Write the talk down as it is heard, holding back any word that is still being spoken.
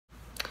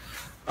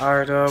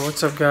Alright,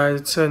 what's up guys?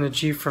 It's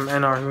Najib from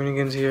NR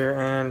Hoonigans here,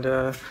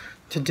 and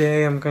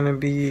today I'm gonna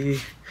be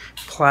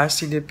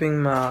plasti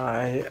dipping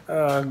my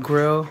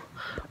grill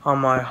on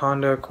my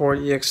Honda Accord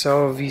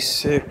EXL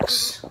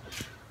V6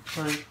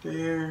 right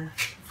there.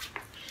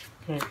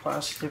 I'm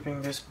plasti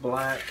dipping this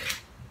black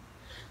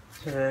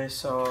today,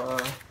 so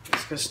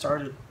let's get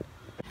started.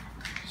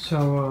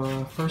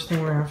 So first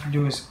thing we're gonna have to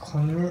do is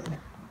clean it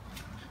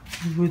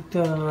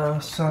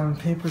with some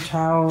paper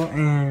towel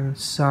and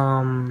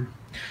some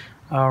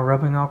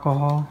rubbing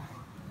alcohol.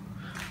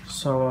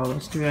 So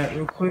let's do that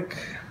real quick.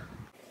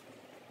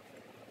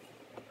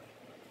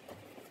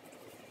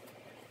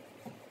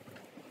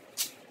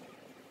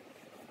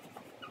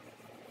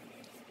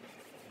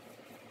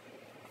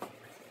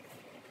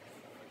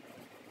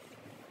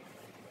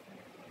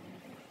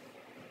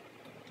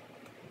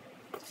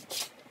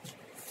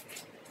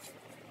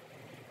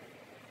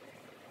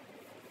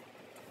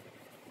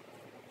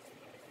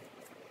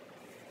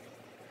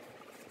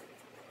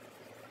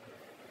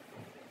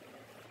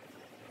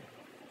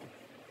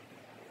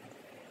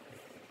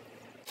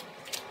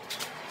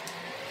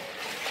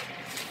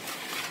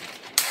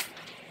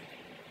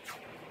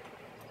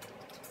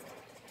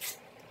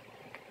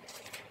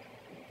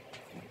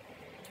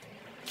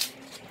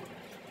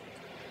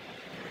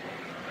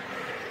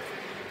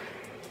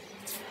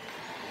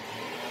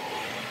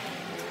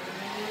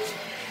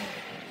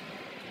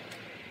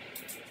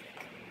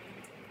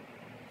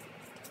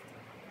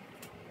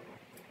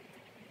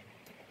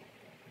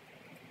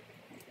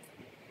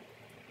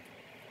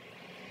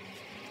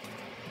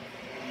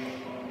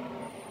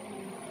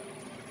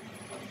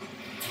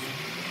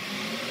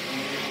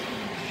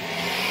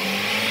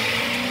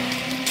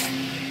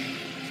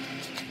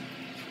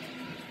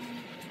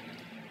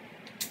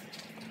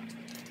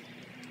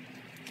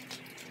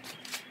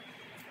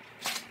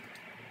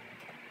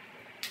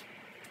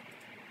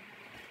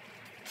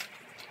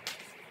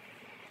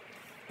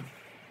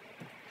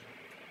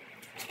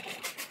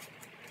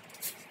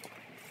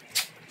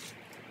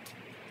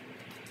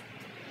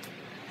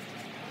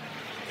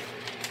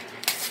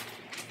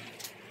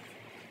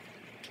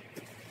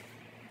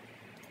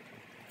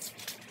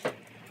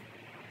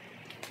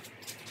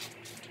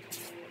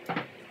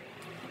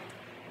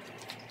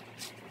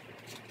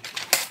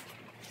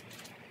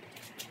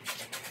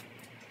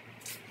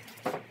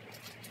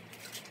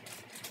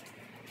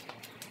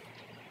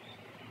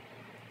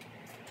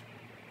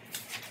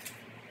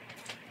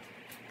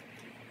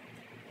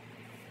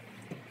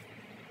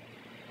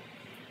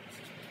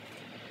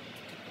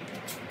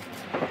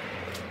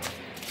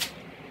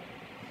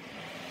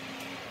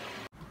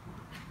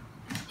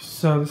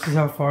 So this is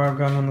how far I've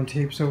gotten on the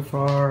tape so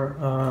far.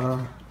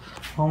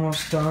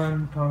 Almost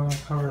done. Probably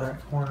gonna cover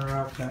that corner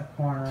up, that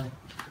corner,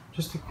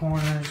 just the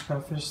corner. Just gotta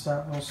finish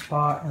that little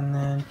spot, and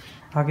then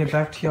I'll get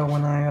back to y'all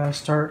when I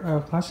start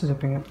plasti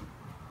dipping it.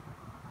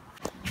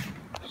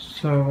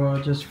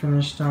 So just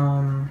finished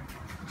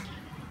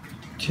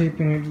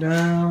taping it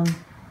down.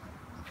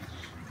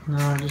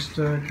 Now just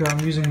I'm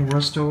using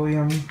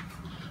Rust-Oleum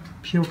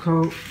peel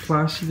coat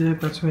plasti dip.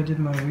 That's what I did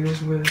my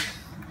wheels with.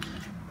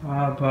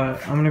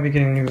 But I'm gonna be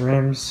getting new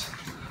rims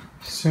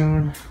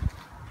soon.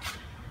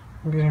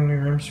 I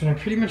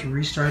pretty much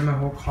restarted my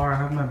whole car. I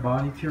have my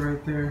body kit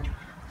right there.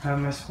 I have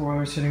my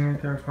spoiler sitting right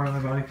there. Part of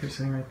my body kit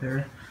sitting right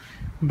there.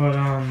 But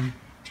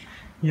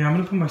yeah, I'm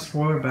gonna put my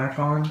spoiler back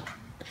on,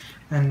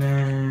 and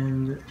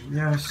then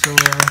yeah. So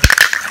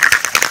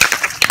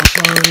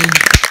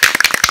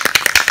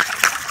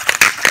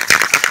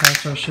I'll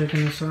start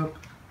shaking this up,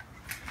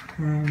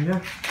 and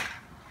yeah.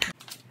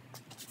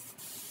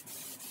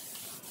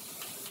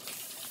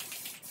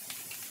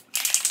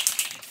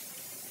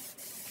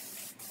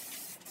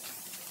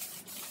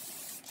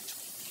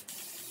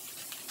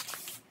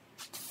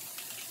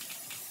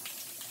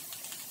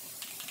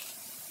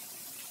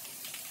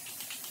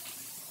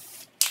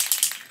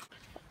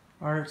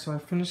 Alright, so I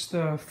finished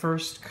the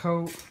first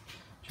coat.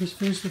 Just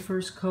finished the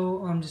first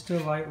coat. Just a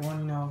light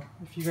one, you know.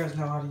 If you guys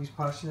know how to use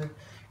plasti,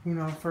 you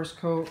know, first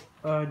coat,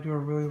 do a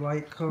really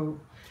light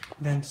coat.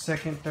 Then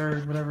second,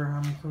 third, whatever,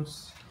 how many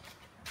coats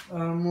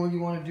more you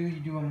want to do, you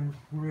do them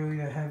really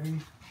heavy.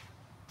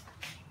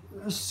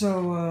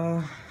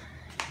 So,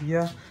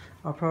 yeah,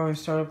 I'll probably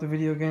start up the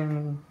video again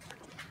in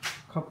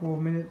a couple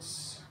of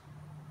minutes.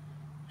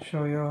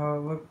 Show you how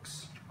it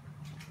looks.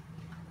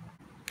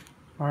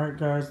 Alright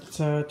guys, it's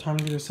time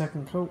to do the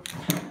second coat.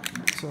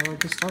 So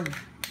let's get started.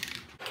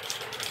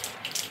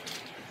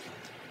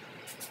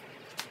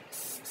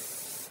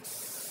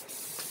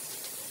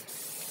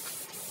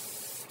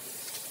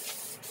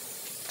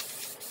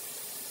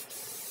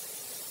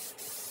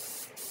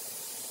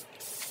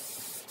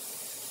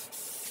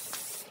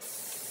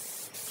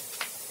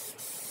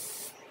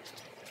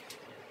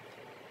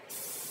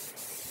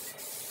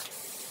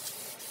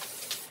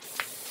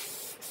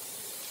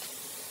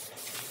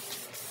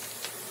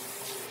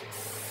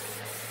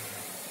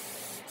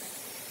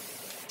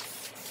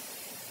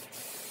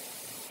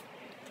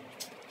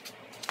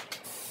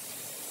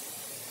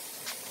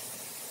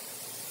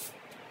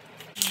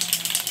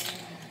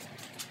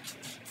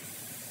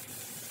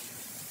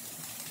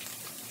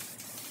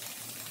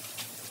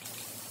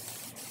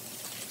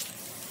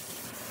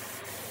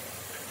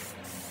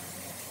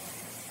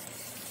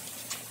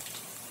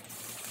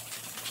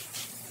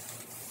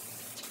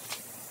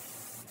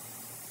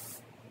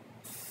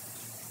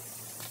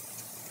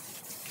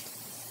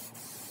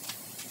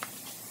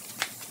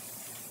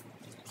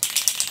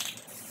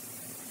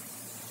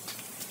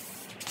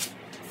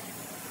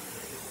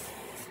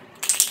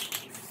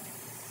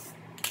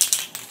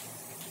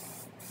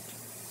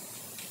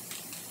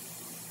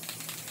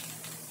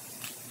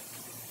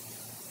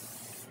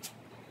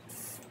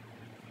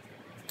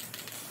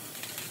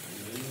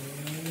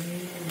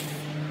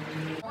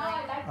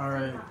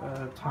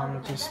 Alright,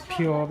 time to just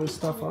peel all this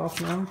stuff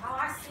off now,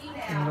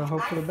 and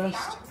hope for the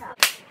best.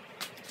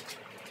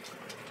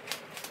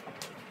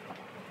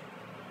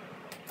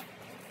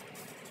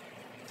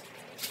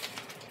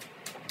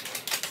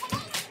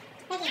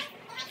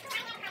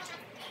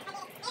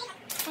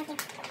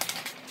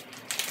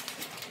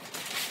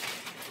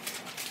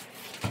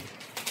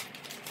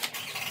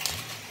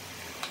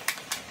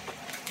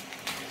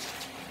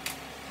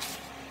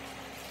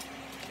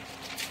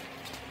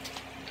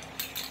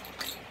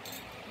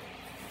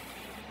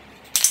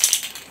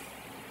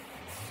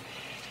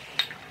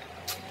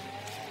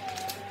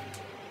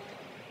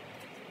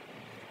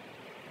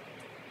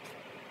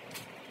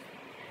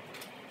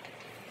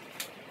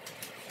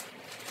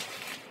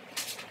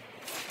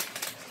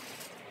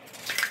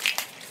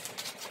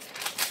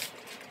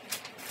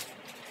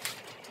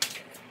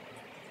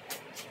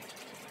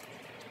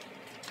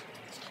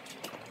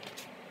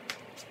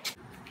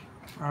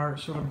 Alright,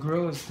 so the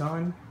grill is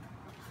done.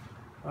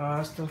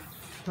 That's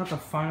not the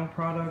final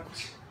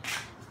product.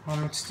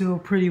 It's still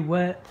pretty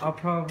wet. I'll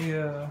probably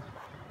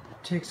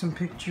take some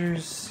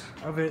pictures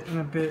of it in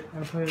a bit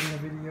and put it in the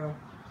video.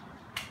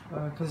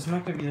 Because it's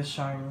not going to be as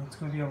shiny. It's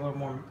going to be a little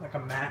more like a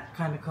matte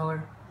kind of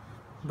color.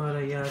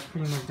 But yeah, it's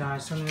pretty much done. I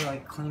still need to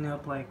like clean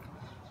up like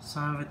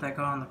some of it that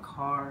got on the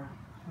car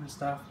and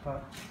stuff.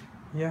 But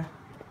yeah,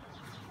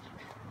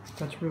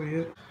 that's really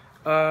it.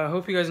 I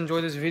hope you guys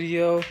enjoyed this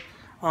video.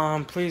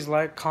 Please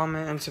like,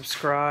 comment, and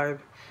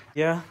subscribe.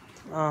 Yeah,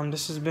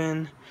 this has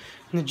been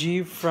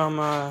Najib from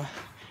NR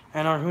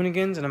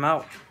Hoonigans, and I'm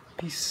out.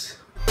 Peace.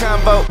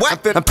 Combo. I'm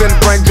finna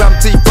bring drum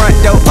to your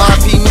front door.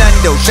 RP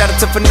Nando. Shout out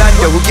to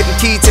Fernando who getting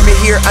key to me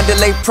here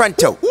underlay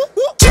pronto.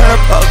 Turn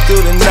up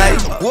through the night.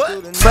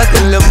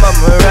 Fucking little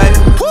mama right.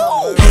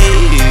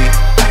 Hey.